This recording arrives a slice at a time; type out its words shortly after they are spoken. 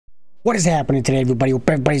What is happening today, everybody? Hope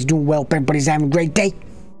everybody's doing well. Hope everybody's having a great day.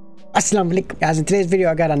 Assalamu alaikum. Guys, in today's video,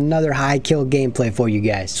 I got another high kill gameplay for you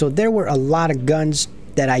guys. So there were a lot of guns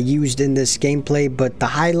that I used in this gameplay, but the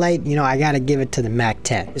highlight, you know, I gotta give it to the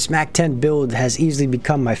MAC-10. This MAC-10 build has easily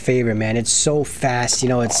become my favorite, man. It's so fast, you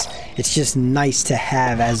know, it's just nice to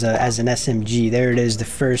have as an SMG. There it is, the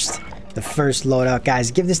first loadout. Guys,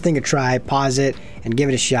 give this thing a try, pause it, and give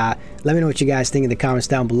it a shot. Let me know what you guys think in the comments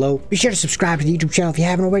down below. Be sure to subscribe to the YouTube channel if you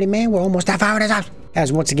haven't already, man. We're almost half hour out.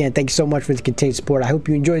 Guys, once again, thank you so much for the continued support. I hope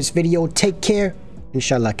you enjoyed this video. Take care.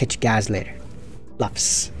 Inshallah, catch you guys later.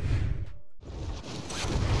 Loves.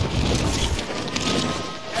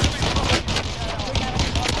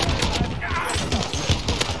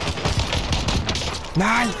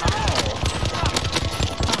 Nice.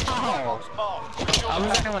 I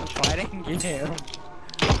was anyone fighting you.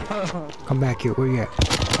 Come back here. Where you at?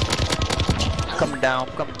 Come down,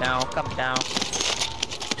 come down, come down.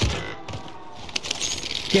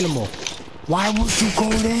 Kill him all. Why would you go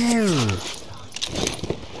there?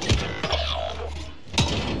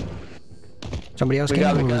 Somebody else came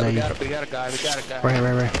over. We got a guy.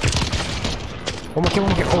 Right. One more kill.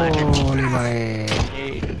 Holy my.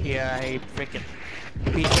 Yeah, he freaking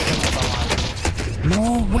beat him.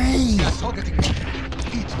 No way!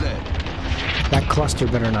 That cluster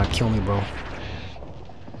better not kill me, bro.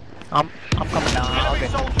 I'm coming down. I'll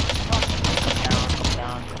get come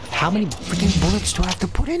down. How many freaking bullets do I have to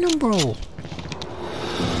put in him, bro?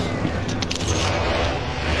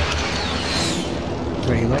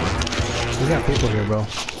 Ready, look. We got people here, bro.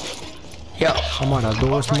 Yeah. हमारा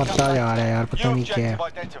दोस्त मरता जा रहा है यार, पता नहीं क्या है.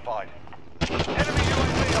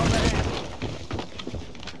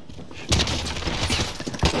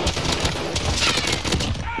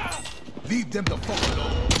 Leave them the fuck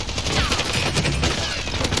alone.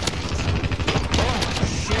 Oh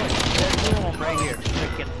shit, there's one right here.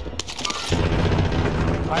 Freaking.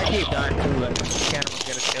 I keep dying too, but can't even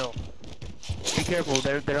get a kill. Be careful,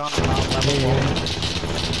 they're on the top level.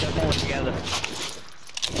 They're going together.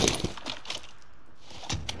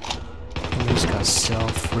 He's got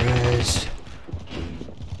self-res.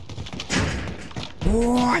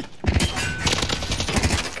 What?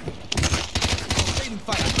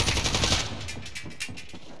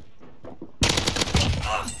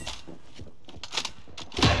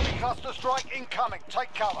 Cluster strike incoming.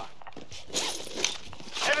 Take cover.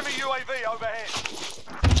 Enemy UAV overhead.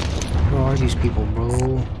 Where are these people, bro?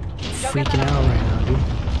 Freaking out right now, dude.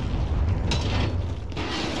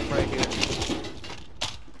 I'm right here.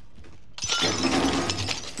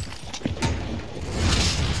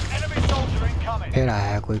 Enemy soldier incoming. Here I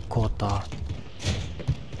have कोई खोता.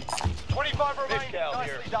 25 remain.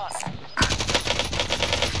 Nicely done.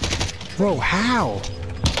 Bro, how?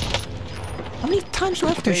 How many times do I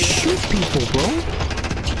have to shoot people, bro?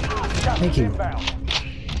 Thank you.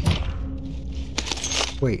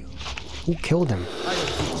 Wait, who killed him?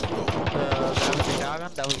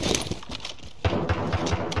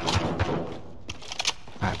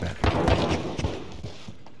 I bet.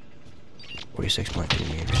 46.2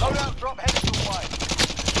 meters. Loadout drop headed your way.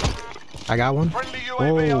 I got one. Friendly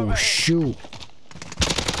UAV Oh, overhead. shoot.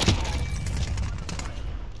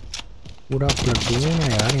 What up, platoon?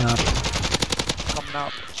 यार यहाँ पे.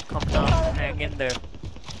 Come down, hang in there.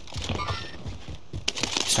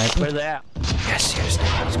 Sniper? Where's that? Yes,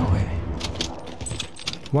 let's go, baby.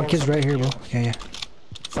 One kid's right here, bro. Yeah.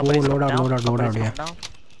 Somebody's load out, Somebody's yeah. down?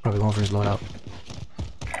 Probably going for his loadout.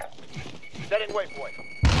 Setting waypoint.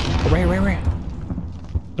 Oh, right.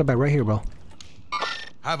 Look back right here, bro.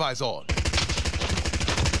 Have eyes on.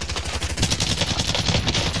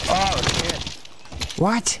 Oh shit.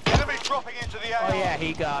 What? Enemy dropping into the area. Oh yeah,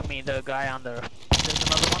 he got me, the guy on the...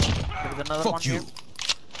 There's another one you. here.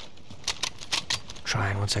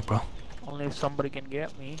 Trying, one sec, bro. Only if somebody can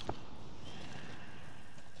get me.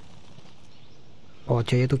 Oh,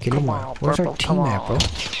 चाहिए तो kill him. Come on, Where's our Purple, team come at, bro?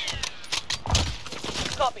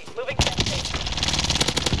 Copy. Moving to that station.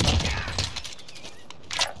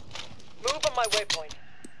 Move on my waypoint.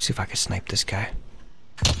 See if I can snipe this guy.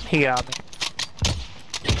 He got me.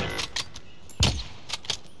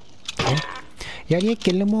 यार ये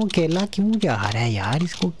किल मो अकेला क्यों जा रहा है यार,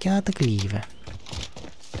 इसको क्या तकलीफ है?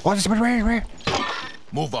 Oh, this right.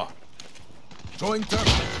 Move up. Throwing turret.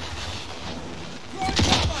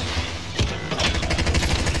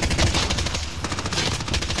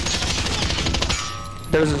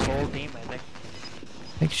 There's his whole team, I think.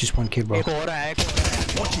 I think it's just one kid, bro. Watch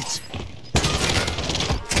it.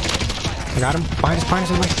 I got him. Behind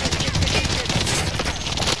us, away.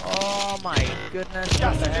 Oh my goodness,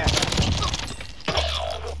 what the heck?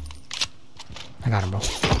 I got him, bro.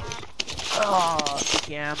 Oh,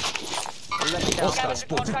 scam. Let me down. Scavenger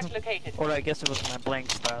contract located. Or I guess it was my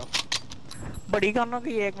blank style. But he got no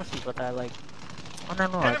एक मुसीबत है like. I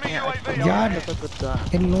don't know. I can't यार look a good gun.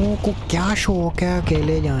 इन लोगों को क्या शौक है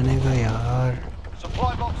अकेले जाने का यार.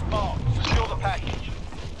 Supply box marked. Secure the package.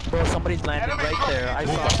 Bro, somebody's landing right there. I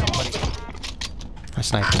saw somebody A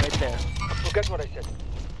sniper. right there. Forget what I said.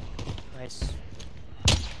 Nice.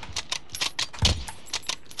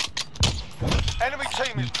 Enemy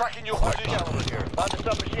team is tracking your position over here. Found a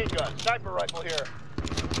submachine gun. Sniper rifle here.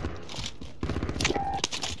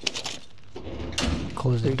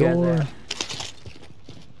 Close the You got door.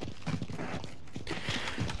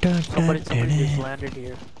 that. Somebody just landed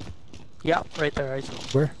here. Yeah, right there. I saw.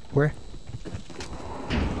 Where? Where?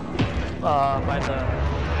 By the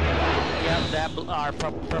that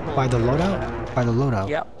purple. By the loadout? By the loadout.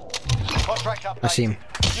 Yep. Contract updated. I see him.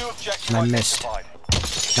 New objective And I missed. identified.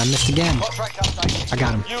 I missed again. Contract updated. I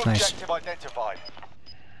got him. New Nice. objective identified.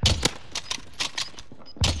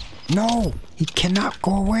 No! He cannot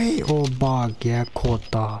go away! Oh, bog. Yeah,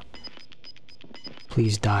 Kota.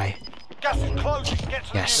 Please die. Gas is closing. Get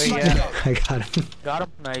to Yes. the new Yeah. safe zone. I got him. Got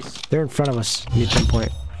him. Nice. They're in front of us. Mid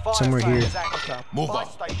pinpoint. Fire Somewhere here. phase active. Move Fire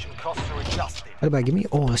up. station costs are adjusted. Everybody, give me.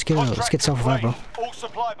 Oh, let's get self-revive, bro. All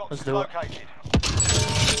supply boxes Let's do it. located.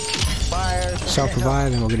 Fire.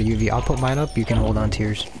 Self-revive, and we'll get a UV. I'll put mine up. You can hold on to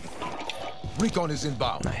yours. Recon is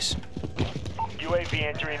inbound. Nice. UAV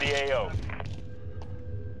entering the AO.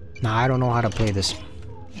 Nah, I don't know how to play this.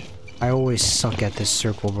 I always suck at this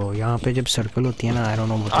circle, bro. यहाँ पे जब circle होती है ना, I don't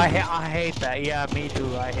know what to do. I hate that. Yeah, me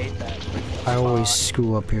too. I hate that. I always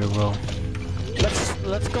screw up here, bro.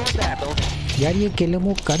 Let's go with that, though. यार ये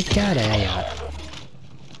किलमो कर क्या रहा है यार?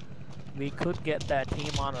 We could get that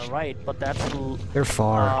team on the right, but that's They're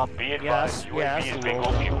far. yes, yes,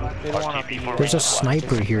 low. They wanna be. There's a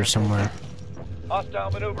sniper here somewhere.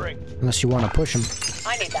 Hostile maneuvering. Unless you want to push him.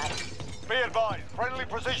 I need that. Be advised. Friendly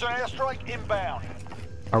precision airstrike inbound.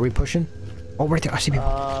 Are we pushing? Oh, right there. I see people.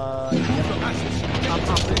 I'm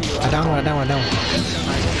not really. I down one. I down one. I down one.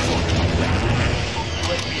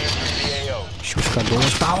 UAV entering the AO. Shoot, got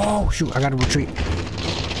doors. Oh, shoot. I gotta retreat.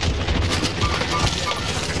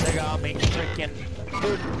 They got me freaking.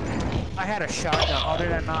 Dude, I had a shotgun. Other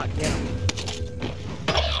than not get him.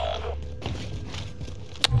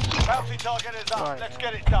 Bounty target is up. Sorry, Let's man.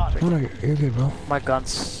 get it done. Oh, no, you're good, bro. My guns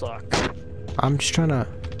suck. I'm just trying to.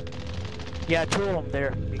 Yeah, two of them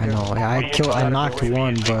there. Be I know. careful. I knocked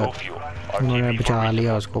one, but उन्होंने बचा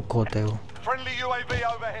लिया उसको खोते हो. Friendly UAV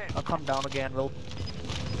overhead. I'll come down again. We'll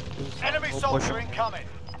Enemy push soldier him. incoming.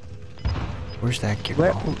 Where's that kid,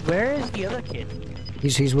 Where, bro? where is the other kid?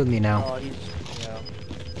 He's with me now. Oh, he's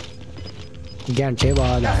yeah. Guarantee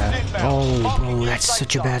Oh, bro, that's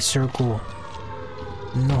such a bad circle.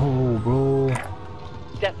 No, bro.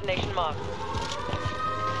 Destination marked.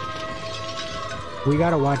 We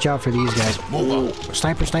gotta watch out for these guys. Move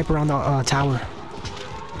Sniper on the tower.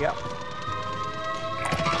 Yep.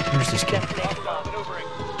 Where's this kid? Destination marked. Maneuvering.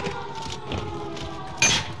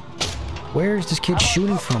 Where is this kid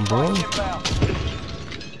shooting from, bro? Inbound.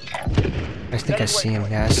 I think I see him.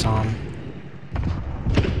 Yeah, I saw him.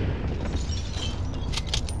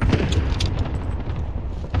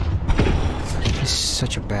 This is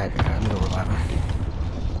such a bad. I'm gonna revive him.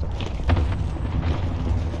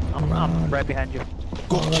 I'm right behind you.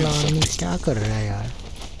 क्या कर रहा है यार?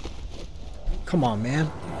 Come on,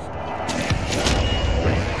 man.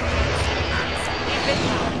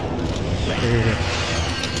 Here.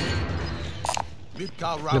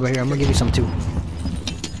 Over here, I'm gonna give you some too.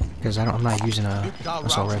 Because I'm not using a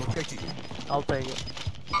assault rifle. I'll take it.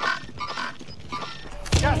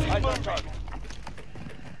 Gas is moving.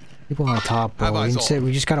 People on top, bro.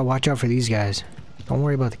 We just gotta watch out for these guys. Don't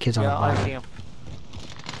worry about the kids on the Yeah, I bottom. see him.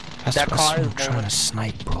 That's That what car is I'm trying moving. to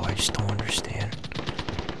snipe, bro. I just don't understand.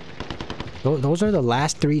 Those are the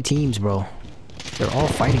last three teams, bro. They're all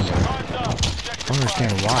fighting, bro. Time's up. I don't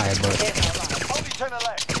understand why, but Only 10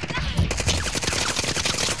 left.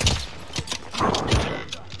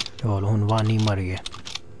 yo, Hunwa nahi mar gaya.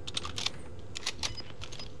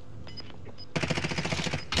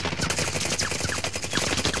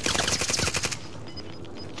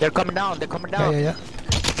 They're coming down. They're coming down. Yeah.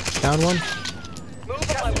 Down one. Move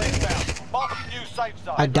on my way. Inbound. Marking new safe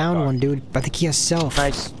zone. I downed one, dude. I think he has self.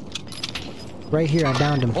 Nice. Right here, I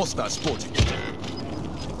downed him. Hostile spotted.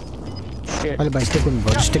 Shit. Everybody, stick with me,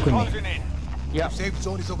 bro. Just stick with me. Closing in. Yep. Safe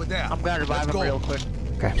zone is over there. I'm gonna revive him real quick.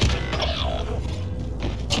 Okay.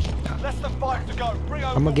 Less than 5 to go. Bring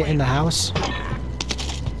over I'm gonna get in the win. house.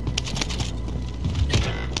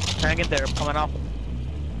 Hang in there. I'm coming up.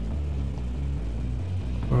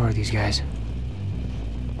 Where are these guys?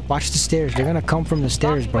 Watch the stairs. They're gonna come from the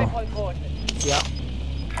stairs, bro. Waypoint coordinates. Yeah.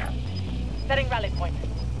 Setting rally point.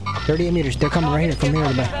 38 meters. They're coming right here from here to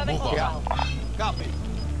the back. Confirming hostile. Copy.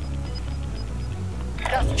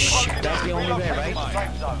 That's the only way, right?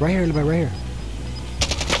 Right here, right here.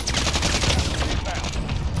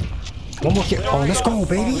 One more kill. Oh, let's go,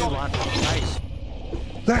 baby. Nice.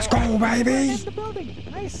 Let's go, baby. The building.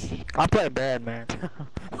 Nice. I play bad, man.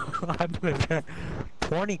 I play bad.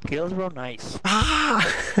 20 kills, bro. Nice. Ah.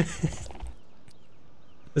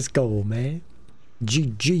 Let's go, man.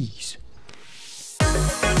 GG's.